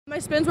My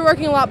spins were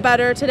working a lot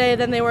better today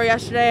than they were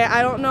yesterday.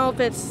 I don't know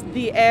if it's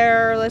the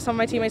air, like some of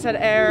my teammates had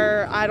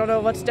air. I don't know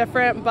what's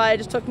different, but it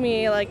just took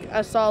me like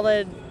a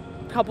solid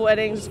couple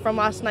innings from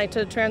last night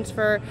to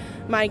transfer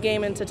my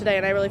game into today,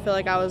 and I really feel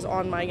like I was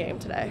on my game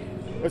today.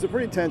 It was a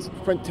pretty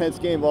tense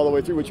game all the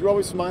way through, but you're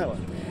always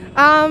smiling.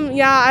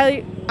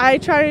 Yeah, I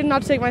try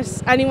not to take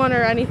anyone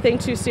or anything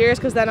too serious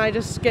because then I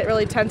just get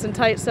really tense and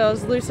tight, so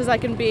as loose as I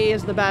can be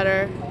is the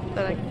better.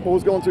 What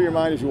was going through your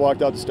mind as you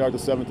walked out to start the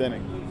 7th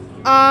inning?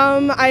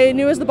 I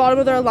knew it was the bottom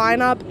of their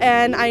lineup,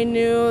 and I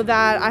knew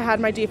that I had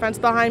my defense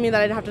behind me, that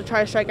I didn't have to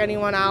try to strike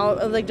anyone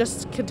out. Like,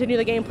 just continue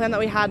the game plan that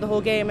we had the whole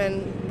game,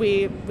 and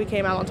we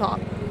came out on top.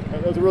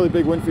 That was a really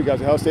big win for you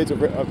guys. Ohio State's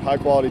a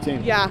high-quality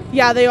team.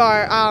 Yeah, they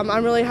are.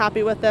 I'm really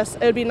happy with this.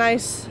 It would be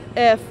nice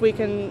if we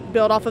can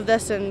build off of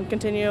this and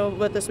continue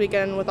with this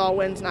weekend with all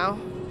wins now.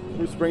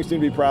 Bruce Springsteen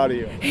would be proud of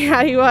you.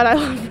 Yeah, he would. I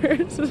love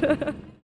Bruce.